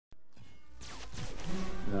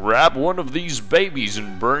Grab one of these babies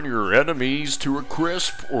and burn your enemies to a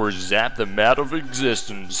crisp or zap them out of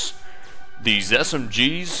existence. These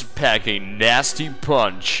SMGs pack a nasty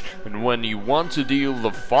punch, and when you want to deal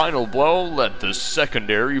the final blow, let the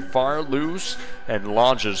secondary fire loose and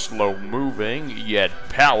launch a slow-moving yet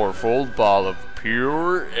powerful ball of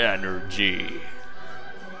pure energy.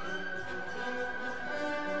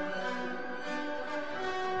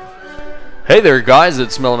 Hey there guys,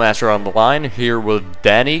 it's Millmaster on the line here with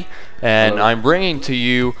Danny, and Hello. I'm bringing to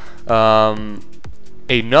you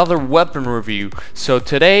another weapon review. So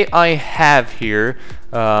today I have here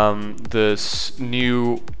this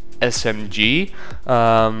new SMG.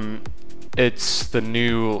 It's the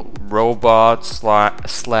new robot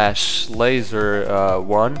slash laser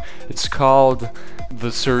one. It's called the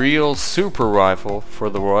Surreal Super Rifle for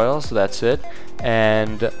the Royals, that's it,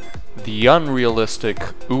 and the Unrealistic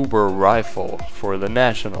Uber Rifle for the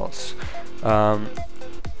Nationals.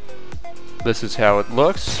 This is how it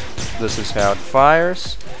looks, this is how it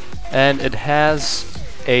fires, and it has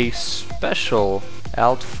a special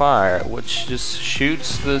outfire which just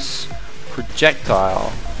shoots this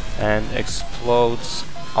projectile and explodes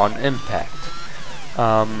on impact.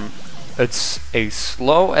 It's a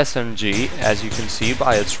slow SMG, as you can see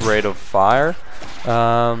by its rate of fire.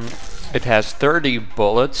 It has 30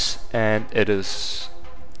 bullets, and it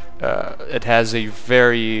has a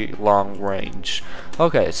very long range.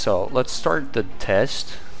 Okay, so let's start the test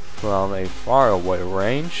from a far away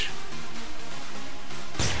range.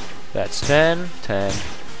 That's 10, 10,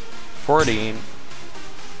 14,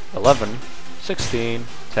 11, 16,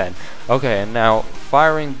 10. Okay, and now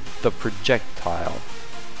firing the projectile.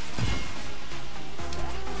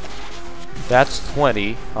 That's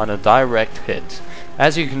 20 on a direct hit.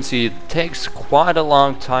 As you can see, it takes quite a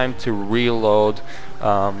long time to reload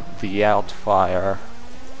the outfire.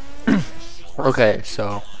 Okay,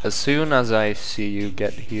 so as soon as I see you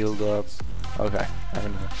get healed up, okay,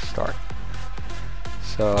 I'm gonna start.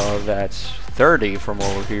 So that's 30 from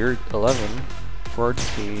over here, 11,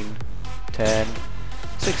 14, 10,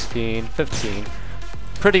 16, 15.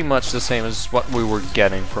 Pretty much the same as what we were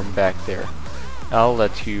getting from back there. I'll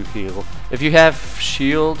let you heal. If you have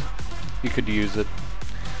shield, you could use it.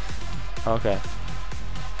 Okay.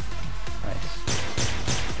 Nice.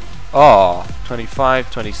 Oh,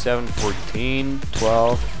 25, 27, 14,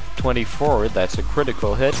 12, 24. That's a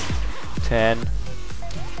critical hit. 10.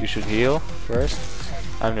 You should heal first.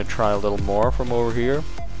 I'm gonna try a little more from over here.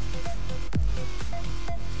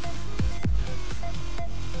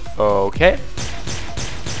 Okay.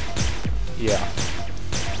 Yeah.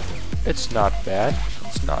 It's not bad.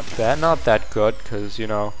 It's not bad. Not that good, because, you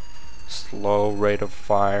know, slow rate of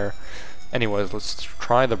fire. Anyways, let's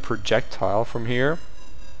try the projectile from here.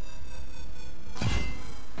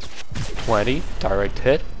 20, direct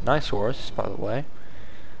hit. Nice horse, by the way.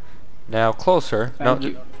 Now closer. Thank no,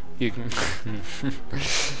 you. You can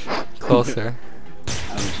closer.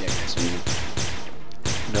 I'll check this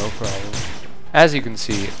one. No problem. As you can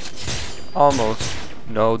see, almost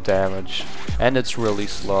no damage, and it's really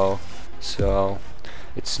slow, so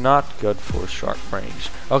it's not good for short range.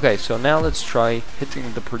 Okay, so now let's try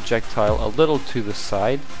hitting the projectile a little to the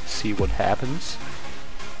side, see what happens.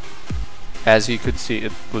 As you could see,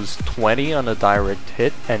 it was 20 on a direct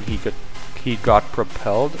hit, and he got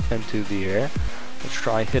propelled into the air. Let's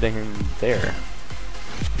try hitting him there.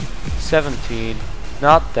 17,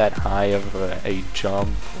 not that high of a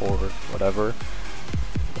jump or whatever.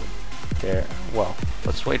 There, well,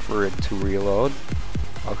 let's wait for it to reload.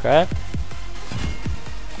 Okay.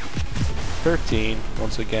 13,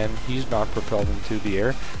 once again, he's not propelled into the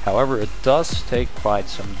air. However, it does take quite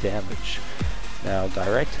some damage. Now,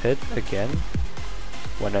 direct hit again,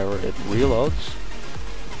 whenever it reloads.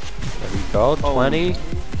 There we go, 20.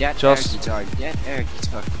 That Just air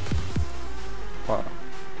guitar. Wow.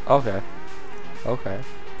 Okay. Okay.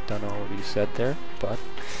 Don't know what he said there, but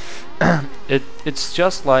it's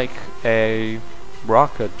just like a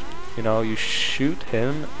rocket. You know, you shoot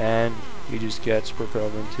him and he just gets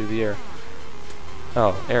propelled into the air.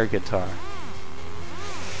 Oh, air guitar.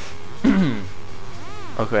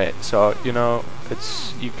 Okay, so you know,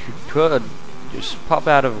 you could just pop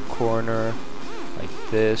out of a corner like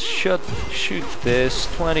this, shoot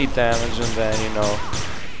this, 20 damage, and then, you know,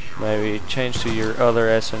 maybe change to your other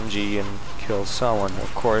SMG and kill someone.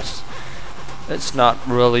 Of course, it's not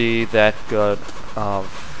really that good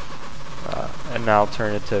of an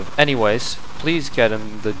alternative. Anyways, please get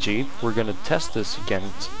in the Jeep. We're gonna test this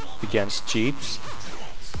against Jeeps.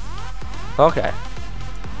 Okay.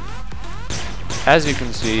 As you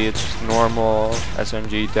can see, it's just normal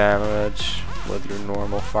SMG damage, with your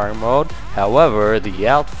normal fire mode. However, the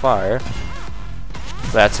out fire,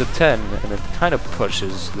 that's a 10, and it kind of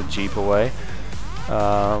pushes the Jeep away.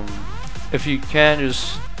 If you can,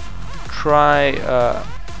 just try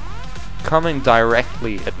coming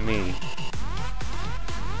directly at me.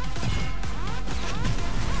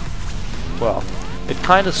 Well, it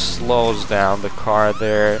kind of slows down the car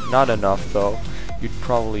there, not enough though. You'd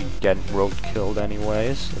probably get road killed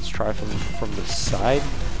anyways. Let's try from the side.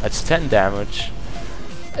 That's 10 damage.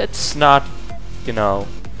 It's not, you know,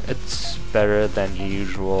 it's better than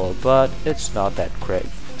usual, but it's not that great.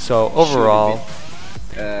 So overall,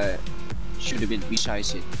 shoot a bit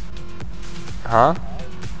besides it. huh?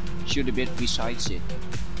 Shoot a bit besides it.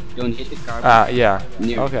 Don't hit the car. Yeah.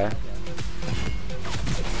 Near. Okay.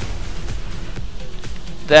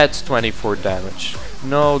 That's 24 damage.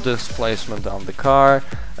 No displacement on the car.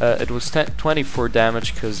 It was 24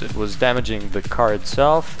 damage because it was damaging the car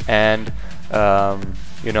itself and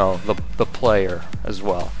you know, the player as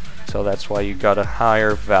well. So that's why you got a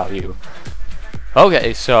higher value.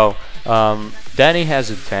 Okay, so Danny has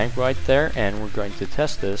a tank right there, and we're going to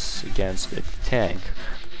test this against a tank.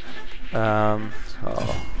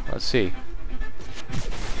 Oh, let's see.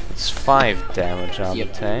 It's 5 damage on the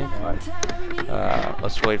tank.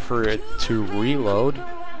 Let's wait for it to reload.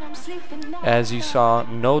 As you saw,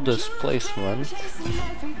 no displacement.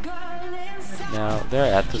 Now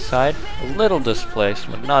they're at the side. A little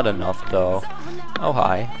displacement, not enough though. Oh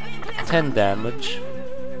hi. 10 damage.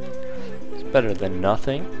 It's better than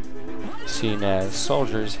nothing, seeing as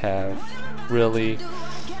soldiers have really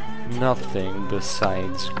nothing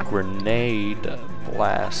besides grenade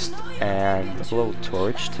blast and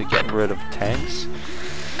blowtorch to get rid of tanks.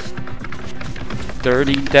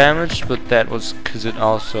 30 damage, but that was because it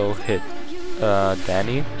also hit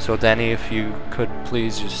Danny. So Danny, if you could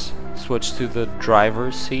please just switch to the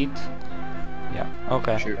driver's seat. Yeah,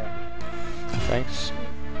 okay. Sure. Thanks.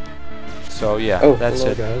 So yeah, that's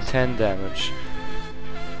hello, it. guys. 10 damage.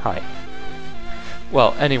 Hi.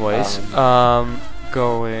 Well, anyways,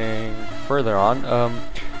 going further on,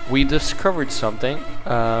 we discovered something.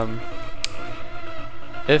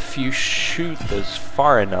 If you shoot this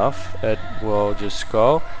far enough, it will just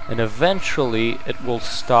go, and eventually it will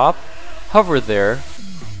stop, hover there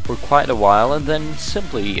for quite a while, and then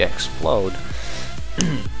simply explode.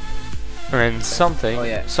 And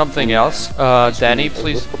something else, Danny,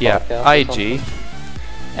 please, yeah, IG,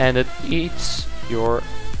 and it eats your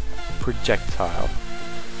projectile.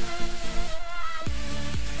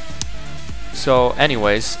 So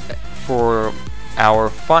anyways, for our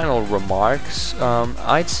final remarks,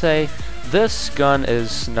 I'd say this gun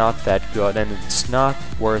is not that good and it's not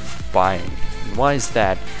worth buying. And why is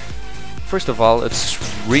that? First of all, it's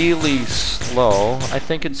really slow. I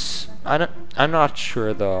think it's, I'm not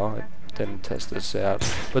sure though. I didn't test this out,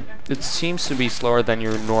 but it seems to be slower than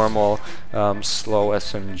your normal slow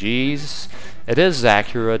SMGs. It is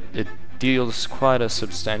accurate. It deals quite a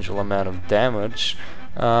substantial amount of damage.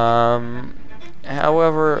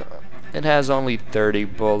 However, it has only 30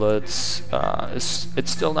 bullets.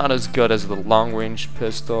 It's still not as good as the long-range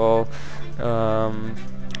pistol.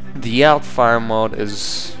 The out-fire mode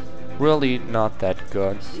is really not that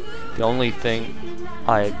good. The only thing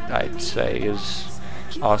I'd say is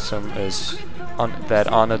awesome is that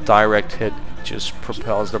on a direct hit just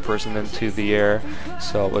propels the person into the air,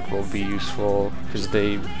 so it will be useful because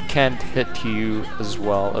they can't hit you as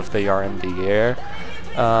well if they are in the air.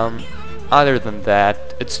 Other than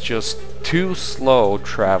that, it's just too slow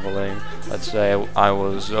traveling. Let's say I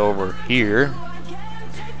was over here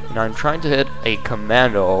and I'm trying to hit a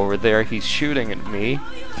commando over there. He's shooting at me.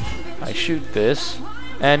 I shoot this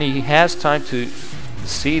and he has time to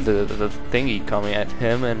see the thingy coming at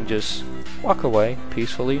him and just walk away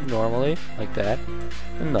peacefully, normally, like that,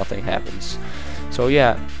 and nothing happens. So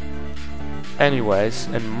yeah, anyways,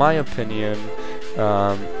 in my opinion,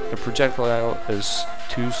 the projectile is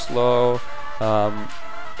too slow.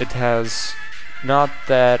 It has not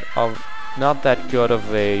that good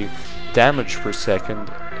of a damage per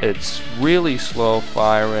second. It's really slow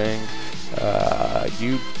firing.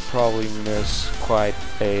 You probably miss quite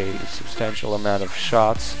a substantial amount of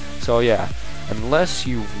shots. So yeah, unless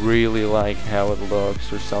you really like how it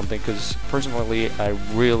looks or something, because personally I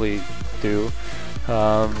really do.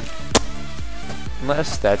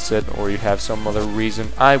 Unless that's it, or you have some other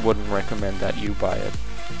reason, I wouldn't recommend that you buy it.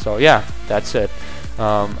 So yeah, that's it.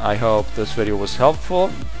 I hope this video was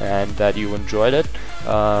helpful and that you enjoyed it.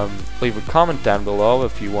 Leave a comment down below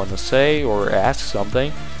if you want to say or ask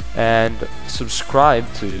something, and subscribe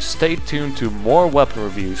to stay tuned to more weapon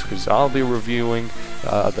reviews, because I'll be reviewing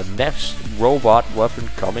the next robot weapon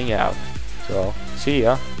coming out. So, see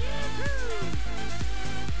ya.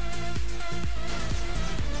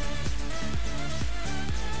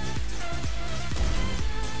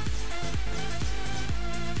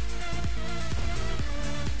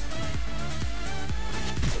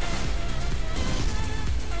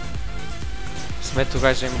 Se mete o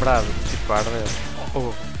gajo em brado, tipo a arder.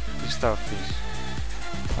 Oh, isto estava fixe.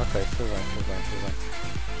 Ok, foi bem, foi bem, foi bem.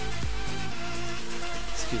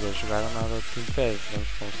 Se quiser jogar nada te impede, vamos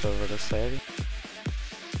para um server a sério.